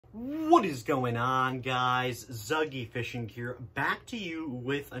What is going on, guys? Zuggyfishing here, back to you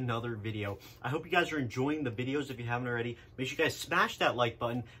with another video. I hope you guys are enjoying the videos. If you haven't already, make sure you guys smash that like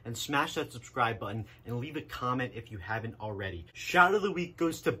button and smash that subscribe button and leave a comment if you haven't already. Shout out of the week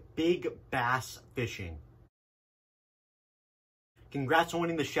goes to Big Bass Fishing. Congrats on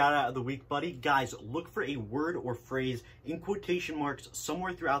winning the shout out of the week, buddy. Guys, look for a word or phrase in quotation marks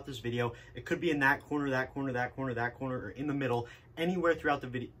somewhere throughout this video. It could be in that corner, that corner, that corner, that corner, or in the middle, anywhere throughout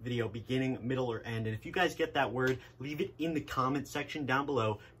the video, beginning, middle, or end. And if you guys get that word, leave it in the comment section down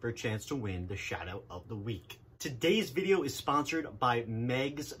below for a chance to win the shout out of the week. Today's video is sponsored by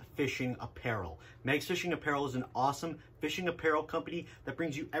Megs Fishing Apparel. Megs Fishing Apparel is an awesome fishing apparel company that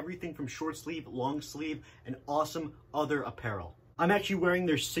brings you everything from short sleeve, long sleeve, and awesome other apparel. I'm actually wearing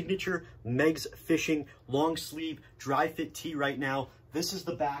their signature Megs Fishing long sleeve dry fit tee right now. This is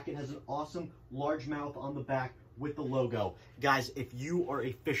the back. It has an awesome largemouth on the back with the logo. Guys, if you are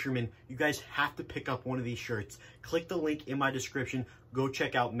a fisherman, you guys have to pick up one of these shirts. Click the link in my description. Go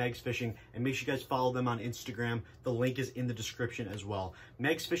check out Megs Fishing and make sure you guys follow them on Instagram. The link is in the description as well.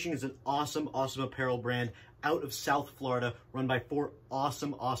 Megs Fishing is an awesome apparel brand out of South Florida, run by 4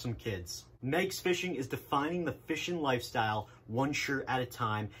 awesome kids. Megs Fishing is defining the fishing lifestyle one shirt at a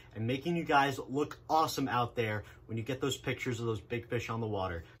time and making you guys look awesome out there when you get those pictures of those big fish on the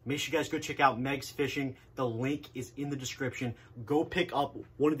water. Make sure you guys go check out Megs Fishing. The link is in the description. Go pick up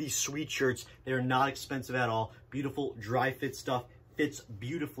one of these sweet shirts. They are not expensive at all. Beautiful dry fit stuff. Fits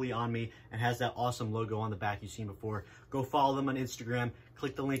beautifully on me and has that awesome logo on the back you've seen before. Go follow them on Instagram.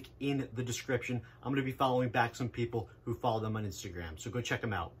 Click the link in the description. I'm going to be following back some people who follow them on Instagram, so go check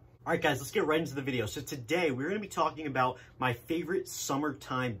them out. All right, guys, let's get right into the video. So today we're going to be talking about my favorite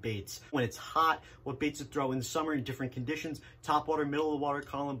summertime baits. When it's hot, what baits to throw in the summer in different conditions, top water, middle of the water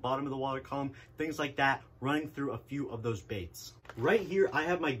column, bottom of the water column, things like that, running through a few of those baits. Right here, I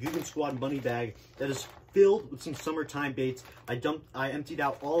have my Googan Squad money bag that is filled with some summertime baits. I emptied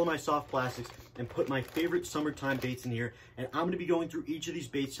out all of my soft plastics and put my favorite summertime baits in here. And I'm going to be going through each of these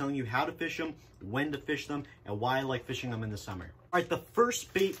baits, telling you how to fish them, when to fish them, and why I like fishing them in the summer. All right, the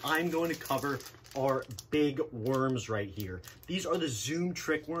first bait I'm going to cover are big worms right here. These are the Zoom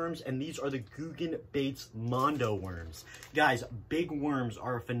trick worms, and these are the Googan Baits Mondo worms. Guys, big worms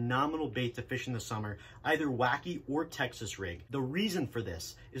are a phenomenal bait to fish in the summer, either wacky or Texas rig. The reason for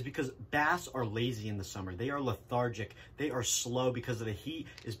this is because bass are lazy in the summer. They are lethargic. They are slow because of the heat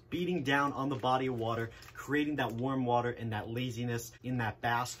is beating down on the body of water, creating that warm water and that laziness in that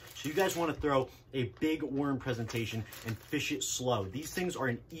bass. So you guys want to throw a big worm presentation and fish it slow. These things are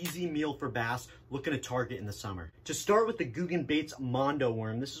an easy meal for bass looking to target in the summer. To start with the Googan Baits Mondo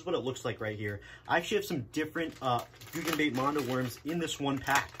worm, this is what it looks like right here. I actually have some different Googan Bait Mondo worms in this one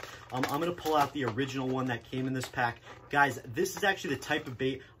pack. I'm gonna pull out the original one that came in this pack. Guys, this is actually the type of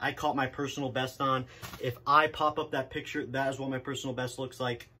bait I caught my personal best on. If I pop up that picture, that is what my personal best looks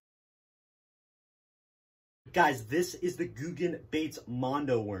like. Guys, this is the Googan Baits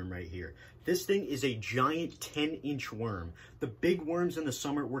Mondo worm right here. This thing is a giant 10-inch worm. The big worms in the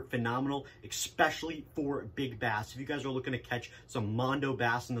summer work phenomenal, especially for big bass. If you guys are looking to catch some Mondo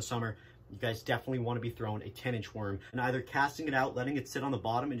bass in the summer, you guys definitely want to be throwing a 10-inch worm and either casting it out, letting it sit on the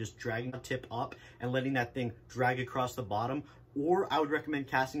bottom and just dragging the tip up and letting that thing drag across the bottom. Or I would recommend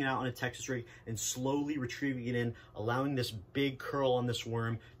casting it out on a Texas rig and slowly retrieving it in, allowing this big curl on this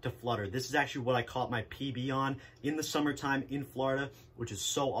worm to flutter. This is actually what I caught my PB on in the summertime in Florida, which is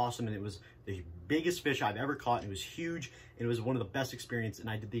so awesome. And it was the biggest fish I've ever caught. And it was huge. And it was one of the best experiences. And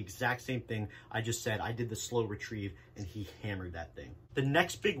I did the exact same thing I just said. I did the slow retrieve and he hammered that thing. The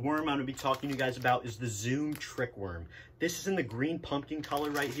next big worm I'm going to be talking to you guys about is the Zoom trick worm. This is in the green pumpkin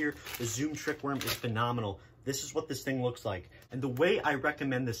color right here. The Zoom trick worm is phenomenal. This is what this thing looks like. And the way I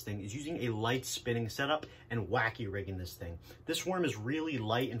recommend this thing is using a light spinning setup and wacky rigging this thing. This worm is really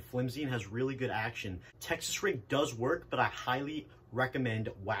light and flimsy and has really good action. Texas rig does work, but I highly recommend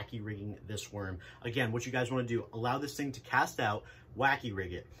wacky rigging this worm. Again, what you guys want to do, allow this thing to cast out, wacky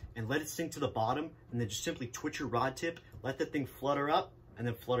rig it, and let it sink to the bottom, and then just simply twitch your rod tip, let the thing flutter up, and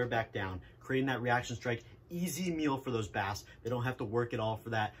then flutter back down, creating that reaction strike. Easy meal for those bass. They don't have to work at all for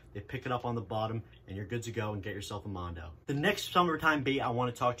that. They pick it up on the bottom and you're good to go and get yourself a Mondo. The next summertime bait I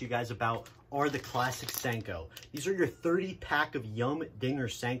want to talk to you guys about are the classic Senko. These are your 30 pack of Yum Dinger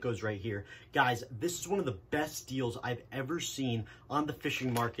Senkos right here. Guys, this is one of the best deals I've ever seen on the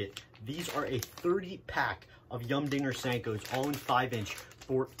fishing market. These are a 30 pack of Yumdinger Senkos, all in 5-inch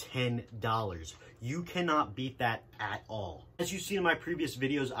for $10. You cannot beat that at all. As you've seen in my previous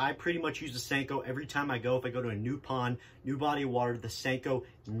videos, I pretty much use the Senko every time I go. If I go to a new pond, new body of water, the Senko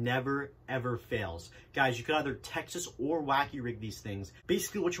never ever fails. Guys, you could either Texas or wacky rig these things.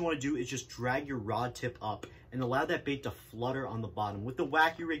 Basically what you want to do is just drag your rod tip up and allow that bait to flutter on the bottom. With the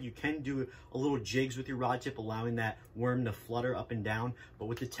wacky rig, you can do a little jigs with your rod tip, allowing that worm to flutter up and down. But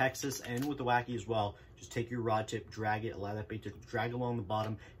with the Texas and with the wacky as well, just take your rod tip, drag it, allow that bait to drag along the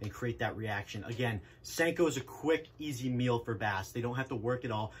bottom and create that reaction. Again, Senko is a quick, easy meal for bass. They don't have to work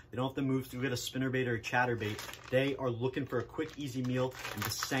at all. They don't have to move to get a spinnerbait or a chatterbait. They are looking for a quick, easy meal, and the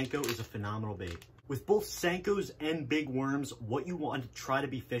Senko is a phenomenal bait. With both Senkos and big worms, what you want to try to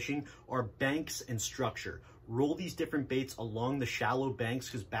be fishing are banks and structure. Roll these different baits along the shallow banks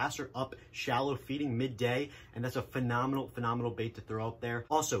because bass are up shallow feeding midday, and that's a phenomenal bait to throw up there.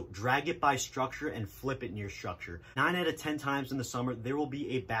 Also, drag it by structure and flip it near structure. 9 out of 10 times in the summer, there will be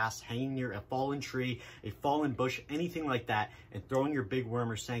a bass hanging near a fallen tree, a fallen bush, anything like that, and throwing your big worm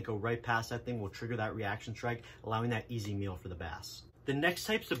or Senko right past that thing will trigger that reaction strike, allowing that easy meal for the bass. The next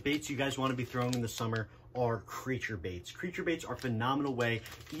types of baits you guys want to be throwing in the summer are creature baits. Creature baits are a phenomenal way,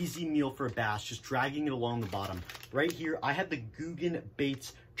 easy meal for a bass, just dragging it along the bottom. Right here, I have the Guggen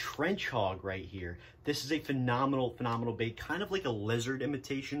Baits Trench Hog right here. This is a phenomenal bait, kind of like a lizard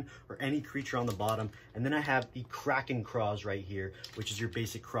imitation or any creature on the bottom. And then I have the Kraken Craws right here, which is your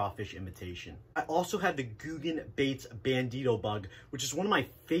basic crawfish imitation. I also have the Guggen Baits Bandito Bug, which is one of my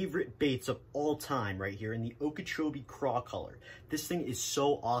favorite baits of all time right here in the Okeechobee Craw color. This thing is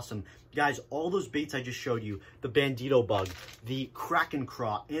so awesome. Guys, all those baits I just showed you, the Bandito Bug, the Kraken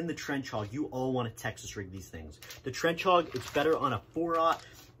Craw, and the Trench Hog, you all want to Texas rig these things. The Trench Hog, it's better on a 4-aught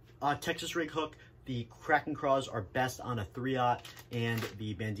Texas rig hook. The Kraken Craws are best on a 3-aught, and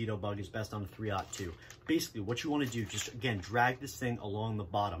the Bandito Bug is best on a 3-aught too. Basically, what you want to do, just again, drag this thing along the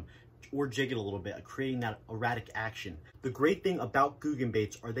bottom or jig it a little bit, creating that erratic action. The great thing about Guggen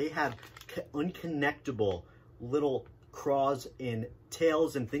baits are they have unconnectable little craws and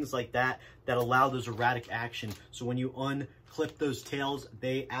tails and things like that that allow those erratic action. So when you unclip those tails,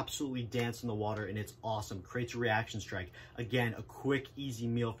 they absolutely dance in the water, and it's awesome. Creates a reaction strike. Again, a quick, easy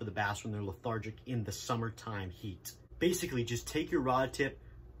meal for the bass when they're lethargic in the summertime heat. Basically, just take your rod tip,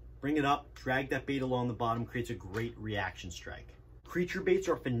 bring it up, drag that bait along the bottom, creates a great reaction strike. Creature baits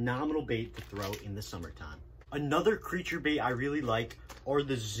are a phenomenal bait to throw in the summertime. Another creature bait I really like are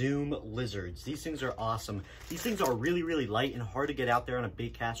the Zoom lizards. These things are awesome. These things are really light and hard to get out there on a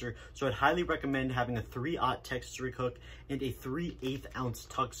bait caster, so I'd highly recommend having a 3-aught Texas rig hook and a 3/8 ounce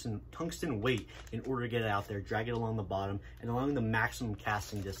tungsten weight in order to get it out there, drag it along the bottom, and allowing the maximum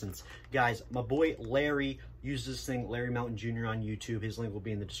casting distance. Guys, my boy Larry uses this thing, Larry Mountain Jr. on YouTube. His link will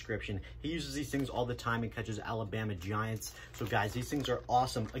be in the description. He uses these things all the time and catches Alabama giants. So guys, these things are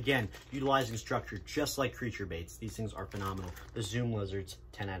awesome. Again, utilizing structure just like creature baits. These things are phenomenal. The Zoom lizards,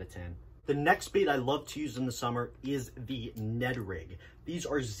 10 out of 10. The next bait I love to use in the summer is the Ned Rig. These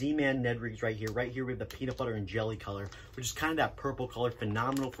are Z-Man Ned Rigs right here. Right here we have the peanut butter and jelly color, which is kind of that purple color,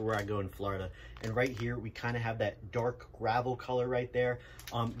 phenomenal for where I go in Florida. And right here we kind of have that dark gravel color right there.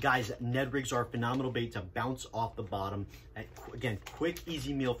 Guys, Ned Rigs are a phenomenal bait to bounce off the bottom. Again, quick,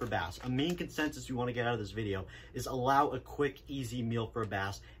 easy meal for bass. A main consensus you want to get out of this video is allow a quick, easy meal for a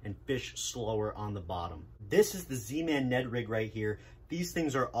bass and fish slower on the bottom. This is the Z-Man Ned Rig right here. These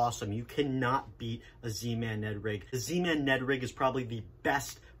things are awesome. You cannot beat a Z-Man Ned Rig. The Z-Man Ned Rig is probably the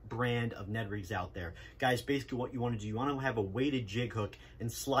best brand of Ned Rigs out there. Guys, basically what you want to do, you want to have a weighted jig hook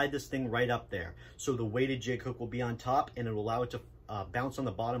and slide this thing right up there. So the weighted jig hook will be on top and it will allow it to bounce on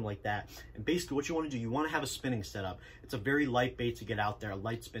the bottom like that. And basically what you want to do, you want to have a spinning setup. It's a very light bait to get out there, a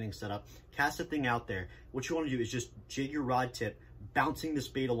light spinning setup. Cast the thing out there. What you want to do is just jig your rod tip, bouncing this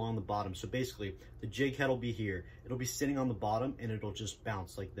bait along the bottom. So basically the jig head will be here. It'll be sitting on the bottom and it'll just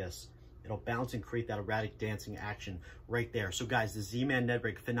bounce like this. It'll bounce and create that erratic dancing action right there. So guys, the Z-Man Ned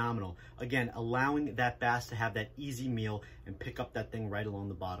Rig, phenomenal. Again, allowing that bass to have that easy meal and pick up that thing right along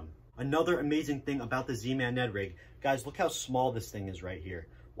the bottom. Another amazing thing about the Z-Man Ned Rig, guys, look how small this thing is right here.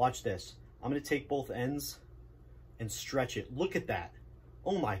 Watch this. I'm gonna take both ends and stretch it. Look at that.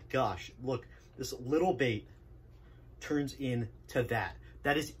 Oh my gosh, look, this little bait turns into that.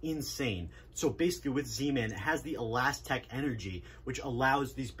 That is insane. So basically with Z-Man, it has the Elastec energy, which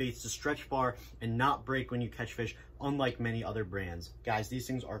allows these baits to stretch far and not break when you catch fish, unlike many other brands. Guys, these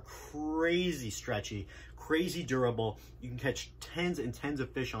things are crazy stretchy, crazy durable. You can catch tens and tens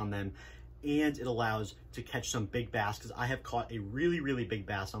of fish on them, and it allows to catch some big bass, because I have caught a really big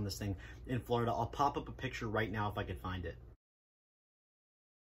bass on this thing in Florida. I'll pop up a picture right now if I could find it.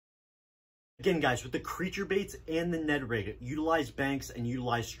 Again, guys, with the creature baits and the Ned rig, utilize banks and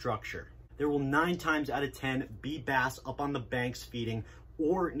utilize structure. There will 9 times out of 10 be bass up on the banks feeding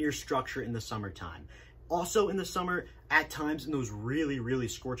or near structure in the summertime. Also in the summer, at times in those really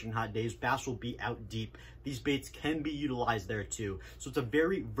scorching hot days, bass will be out deep. These baits can be utilized there too. So it's a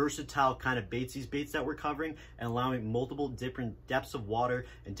very versatile kind of baits, these baits that we're covering, and allowing multiple different depths of water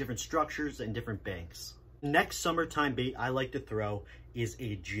and different structures and different banks. Next summertime bait I like to throw is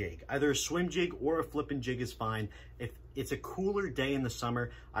a jig. Either a swim jig or a flipping jig is fine. If it's a cooler day in the summer,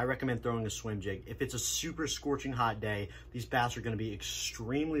 I recommend throwing a swim jig. If it's a super scorching hot day, these bass are going to be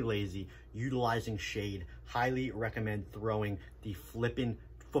extremely lazy utilizing shade. Highly recommend throwing the flipping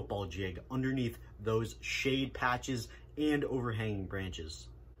football jig underneath those shade patches and overhanging branches.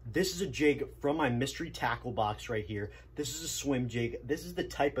 This is a jig from my mystery tackle box right here. This is a swim jig. This is the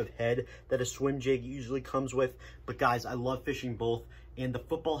type of head that a swim jig usually comes with. But guys, I love fishing both. And the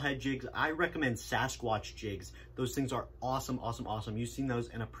football head jigs, I recommend Sasquatch jigs. Those things are awesome. You've seen those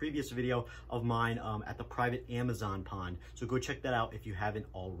in a previous video of mine at the private Amazon pond. So go check that out if you haven't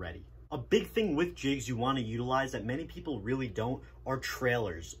already. A big thing with jigs you want to utilize that many people really don't are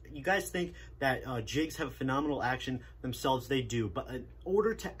trailers. You guys think that jigs have phenomenal action themselves, they do, but in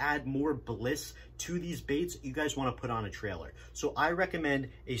order to add more bliss to these baits, you guys want to put on a trailer. So I recommend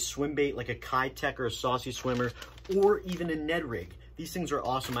a swim bait like a Kitech or a Saucy Swimmer, or even a Ned rig. These things are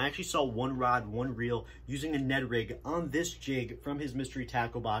awesome. I actually saw one rod, one reel using a Ned rig on this jig from his mystery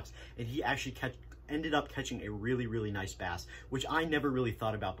tackle box, and he actually ended up catching a really nice bass, which I never really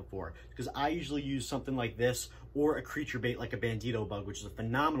thought about before, because I usually use something like this or a creature bait like a bandito bug, which is a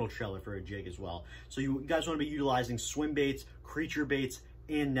phenomenal trailer for a jig as well. So you guys want to be utilizing swim baits, creature baits,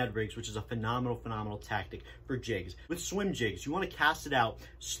 and Ned rigs, which is a phenomenal tactic for jigs. With swim jigs, you want to cast it out,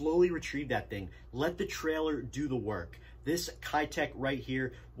 slowly retrieve that thing, let the trailer do the work. This Kitech right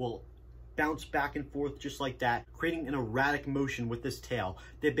here will bounce back and forth just like that, creating an erratic motion with this tail.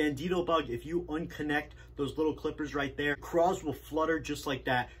 The bandito bug, if you unconnect those little clippers right there, craws will flutter just like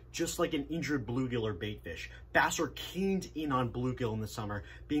that, just like an injured bluegill or baitfish. Bass are keened in on bluegill in the summer,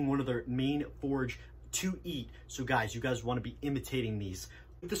 being one of their main forage to eat. So guys, you guys want to be imitating these.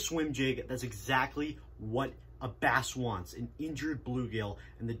 With the swim jig, that's exactly what a bass wants, an injured bluegill,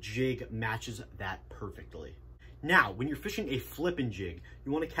 and the jig matches that perfectly. Now, when you're fishing a flipping jig,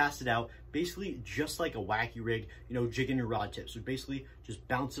 you want to cast it out basically just like a wacky rig, you know, jigging your rod tip. So basically just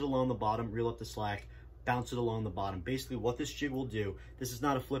bounce it along the bottom, reel up the slack, bounce it along the bottom. Basically what this jig will do, this is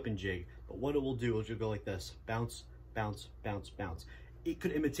not a flipping jig, but what it will do is you'll go like this, bounce, bounce, bounce, bounce. It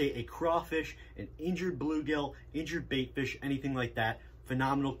could imitate a crawfish, an injured bluegill, injured baitfish, anything like that.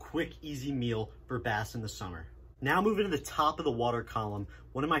 Phenomenal, quick, easy meal for bass in the summer. Now moving to the top of the water column,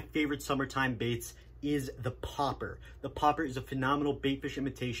 one of my favorite summertime baits is the popper. The popper is a phenomenal baitfish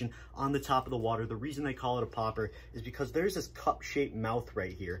imitation on the top of the water. The reason they call it a popper is because there's this cup-shaped mouth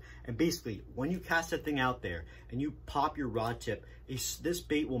right here. And basically, when you cast that thing out there and you pop your rod tip, this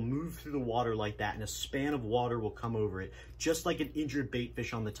bait will move through the water like that, and a span of water will come over it, just like an injured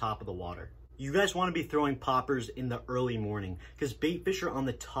baitfish on the top of the water. You guys want to be throwing poppers in the early morning, because baitfish are on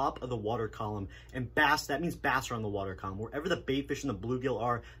the top of the water column, and bass, that means bass are on the water column. Wherever the baitfish and the bluegill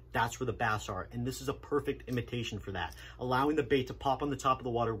are, that's where the bass are. And this is a perfect imitation for that. Allowing the bait to pop on the top of the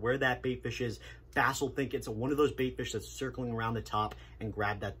water where that baitfish is, bass will think it's one of those baitfish that's circling around the top and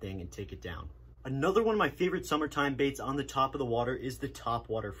grab that thing and take it down. Another one of my favorite summertime baits on the top of the water is the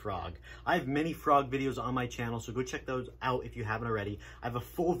topwater frog. I have many frog videos on my channel, so go check those out if you haven't already. I have a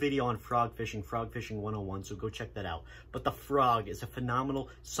full video on frog fishing 101, so go check that out. But the frog is a phenomenal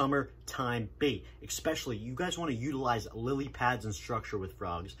summertime bait. Especially, you guys want to utilize lily pads and structure with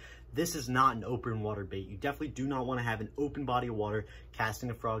frogs. This is not an open water bait. You definitely do not want to have an open body of water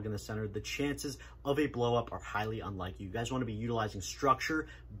casting a frog in the center. The chances of a blow up are highly unlikely. You guys want to be utilizing structure,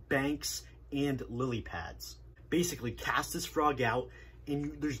 banks, and lily pads. Basically, cast this frog out,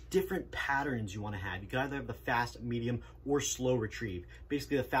 and there's different patterns you want to have. You can either have the fast, medium, or slow retrieve.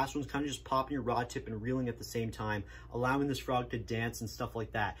 Basically, the fast one's kind of just popping your rod tip and reeling at the same time, allowing this frog to dance and stuff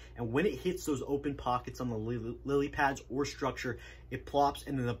like that. And when it hits those open pockets on the lily pads or structure, it plops,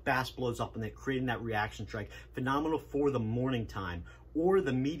 and then the bass blows up, and creating that reaction strike. Phenomenal for the morning time. Or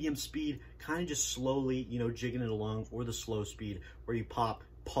the medium speed, kind of just slowly, you know, jigging it along, or the slow speed where you pop,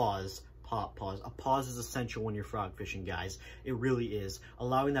 pause, pause. A pause is essential when you're frog fishing, guys. It really is.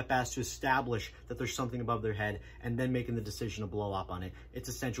 Allowing that bass to establish that there's something above their head and then making the decision to blow up on it. It's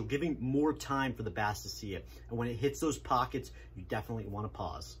essential. Giving more time for the bass to see it. And when it hits those pockets, you definitely want to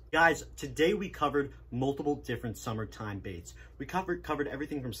pause. Guys, today we covered multiple different summertime baits. We covered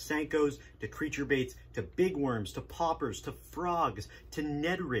everything from Senkos to creature baits to big worms, to poppers, to frogs, to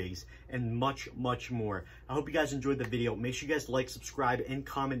Ned rigs, and much, much more. I hope you guys enjoyed the video. Make sure you guys like, subscribe, and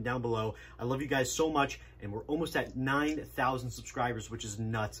comment down below. I love you guys so much, and we're almost at 9,000 subscribers, which is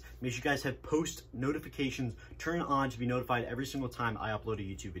nuts. Make sure you guys have post notifications turned on to be notified every single time I upload a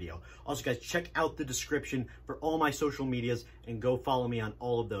YouTube video. Also, guys, check out the description for all my social medias and go follow me on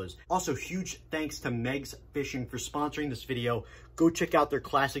all of those. Also, huge thanks to Megs Fishing for sponsoring this video. Go check out their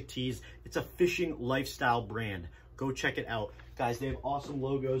classic tees. It's a fishing lifestyle brand. Go check it out. Guys, they have awesome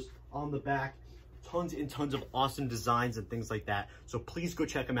logos on the back. Tons and tons of awesome designs and things like that. So please go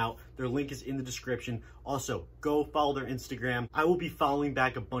check them out. Their link is in the description. Also, go follow their Instagram. I will be following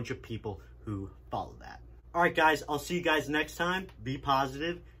back a bunch of people who follow that. All right, guys, I'll see you guys next time. Be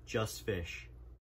positive, just fish.